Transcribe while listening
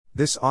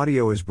This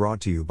audio is brought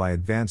to you by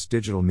Advanced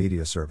Digital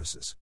Media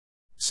Services.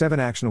 7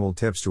 Actionable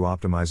Tips to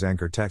Optimize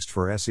Anchor Text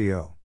for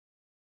SEO.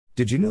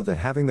 Did you know that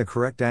having the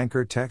correct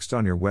anchor text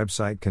on your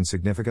website can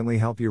significantly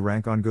help you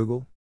rank on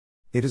Google?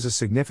 It is a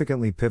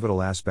significantly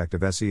pivotal aspect of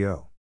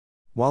SEO.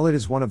 While it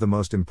is one of the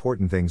most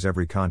important things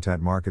every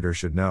content marketer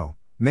should know,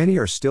 many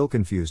are still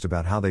confused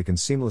about how they can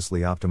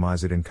seamlessly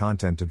optimize it in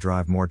content to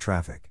drive more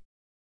traffic.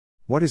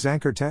 What is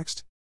anchor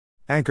text?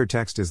 Anchor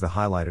text is the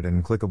highlighted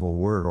and clickable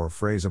word or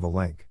phrase of a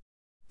link.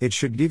 It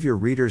should give your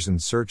readers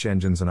and search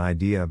engines an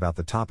idea about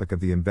the topic of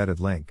the embedded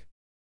link.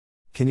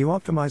 Can you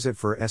optimize it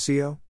for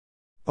SEO?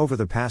 Over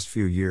the past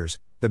few years,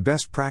 the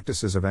best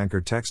practices of anchor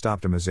text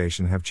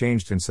optimization have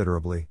changed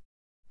considerably.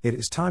 It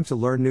is time to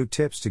learn new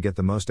tips to get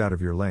the most out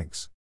of your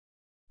links.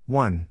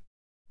 1.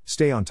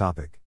 Stay on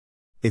topic.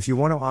 If you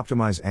want to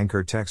optimize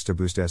anchor text to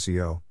boost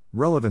SEO,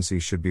 relevancy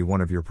should be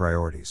one of your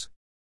priorities.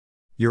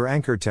 Your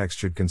anchor text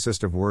should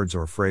consist of words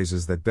or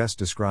phrases that best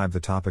describe the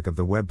topic of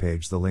the web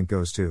page the link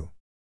goes to.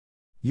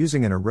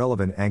 Using an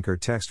irrelevant anchor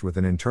text with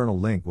an internal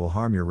link will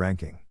harm your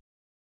ranking.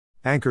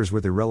 Anchors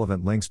with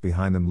irrelevant links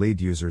behind them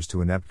lead users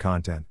to inept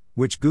content,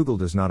 which Google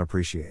does not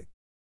appreciate.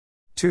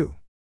 2.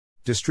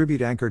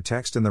 Distribute anchor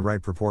text in the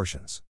right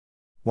proportions.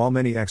 While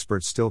many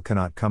experts still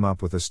cannot come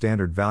up with a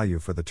standard value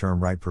for the term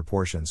right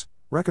proportions,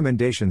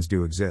 recommendations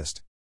do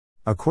exist.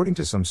 According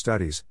to some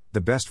studies, the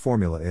best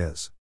formula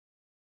is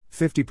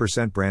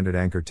 50% branded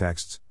anchor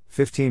texts,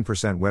 15%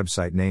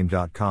 website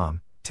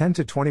name.com, 10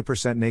 to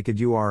 20% naked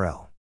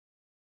URL.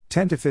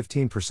 10 to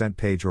 15%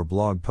 page or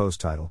blog post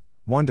title,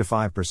 1 to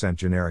 5%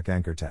 generic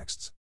anchor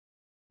texts.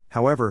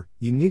 However,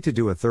 you need to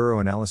do a thorough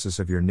analysis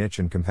of your niche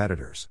and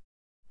competitors.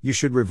 You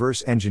should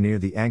reverse engineer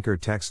the anchor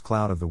text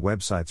cloud of the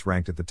websites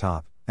ranked at the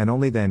top, and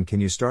only then can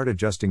you start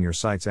adjusting your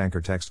site's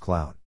anchor text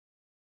cloud.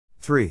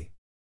 3.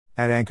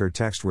 Add anchor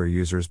text where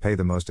users pay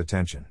the most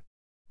attention.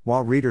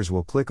 While readers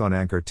will click on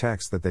anchor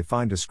text that they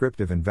find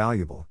descriptive and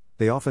valuable,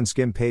 they often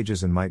skim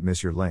pages and might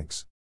miss your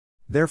links.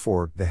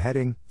 Therefore, the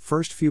heading,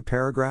 first few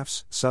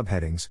paragraphs,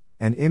 subheadings,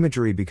 and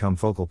imagery become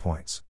focal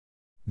points.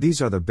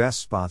 These are the best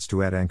spots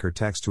to add anchor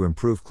text to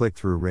improve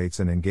click-through rates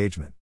and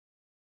engagement.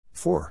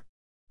 4.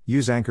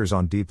 Use anchors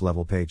on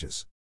deep-level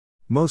pages.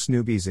 Most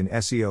newbies in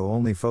SEO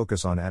only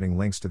focus on adding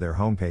links to their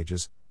home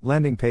pages,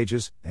 landing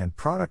pages, and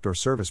product or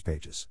service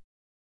pages.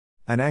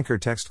 An anchor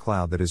text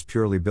cloud that is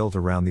purely built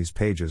around these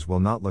pages will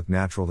not look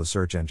natural to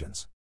search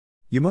engines.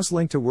 You must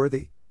link to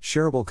worthy,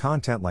 shareable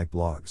content like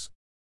blogs.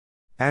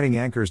 Adding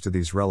anchors to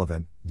these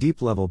relevant,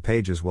 deep-level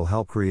pages will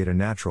help create a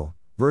natural,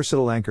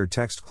 versatile anchor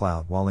text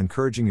cloud while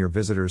encouraging your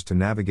visitors to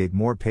navigate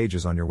more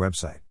pages on your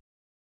website.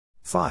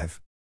 5.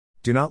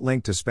 Do not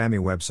link to spammy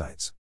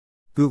websites.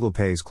 Google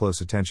pays close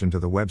attention to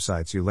the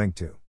websites you link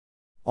to.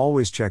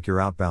 Always check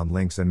your outbound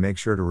links and make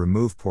sure to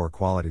remove poor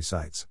quality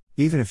sites.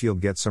 Even if you'll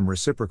get some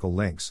reciprocal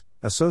links,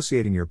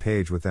 associating your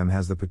page with them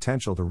has the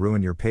potential to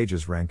ruin your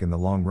page's rank in the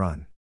long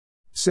run.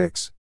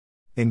 6.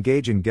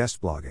 Engage in guest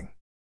blogging.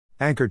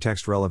 Anchor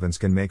text relevance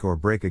can make or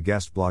break a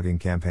guest blogging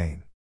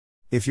campaign.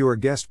 If you are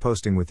guest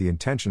posting with the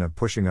intention of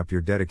pushing up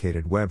your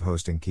dedicated web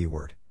hosting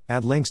keyword,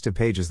 add links to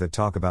pages that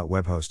talk about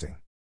web hosting.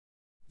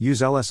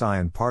 Use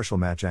LSI and partial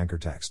match anchor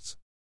texts.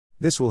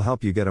 This will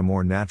help you get a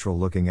more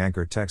natural-looking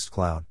anchor text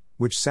cloud,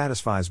 which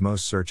satisfies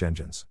most search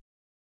engines.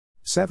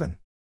 7.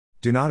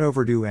 Do not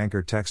overdo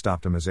anchor text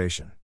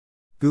optimization.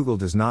 Google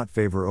does not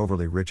favor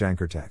overly rich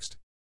anchor text.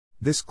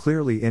 This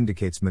clearly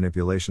indicates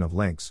manipulation of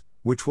links,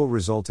 which will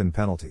result in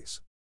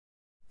penalties.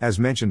 As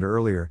mentioned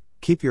earlier,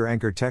 keep your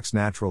anchor text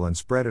natural and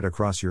spread it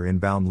across your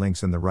inbound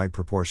links in the right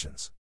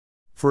proportions.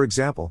 For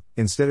example,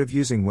 instead of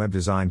using web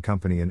design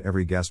company in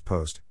every guest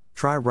post,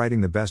 try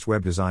writing the best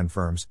web design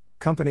firms,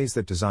 companies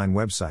that design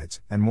websites,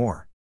 and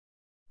more.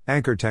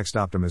 Anchor text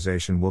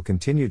optimization will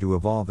continue to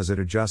evolve as it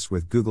adjusts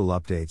with Google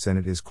updates, and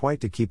it is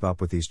quite to keep up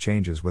with these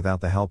changes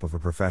without the help of a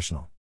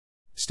professional.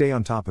 Stay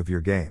on top of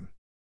your game.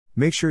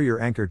 Make sure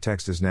your anchor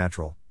text is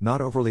natural,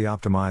 not overly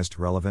optimized,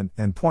 relevant,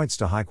 and points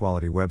to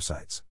high-quality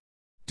websites.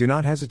 Do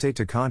not hesitate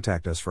to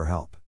contact us for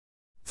help.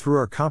 Through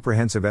our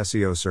comprehensive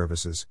SEO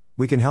services,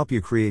 we can help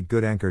you create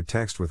good anchor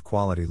text with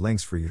quality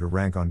links for you to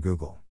rank on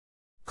Google.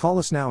 Call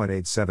us now at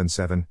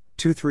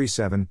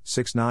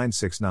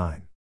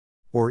 877-237-6969.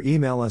 Or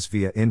email us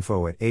via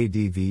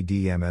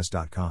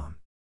info@advdms.com.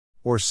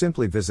 Or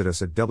simply visit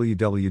us at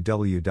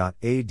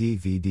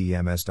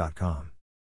www.advdms.com.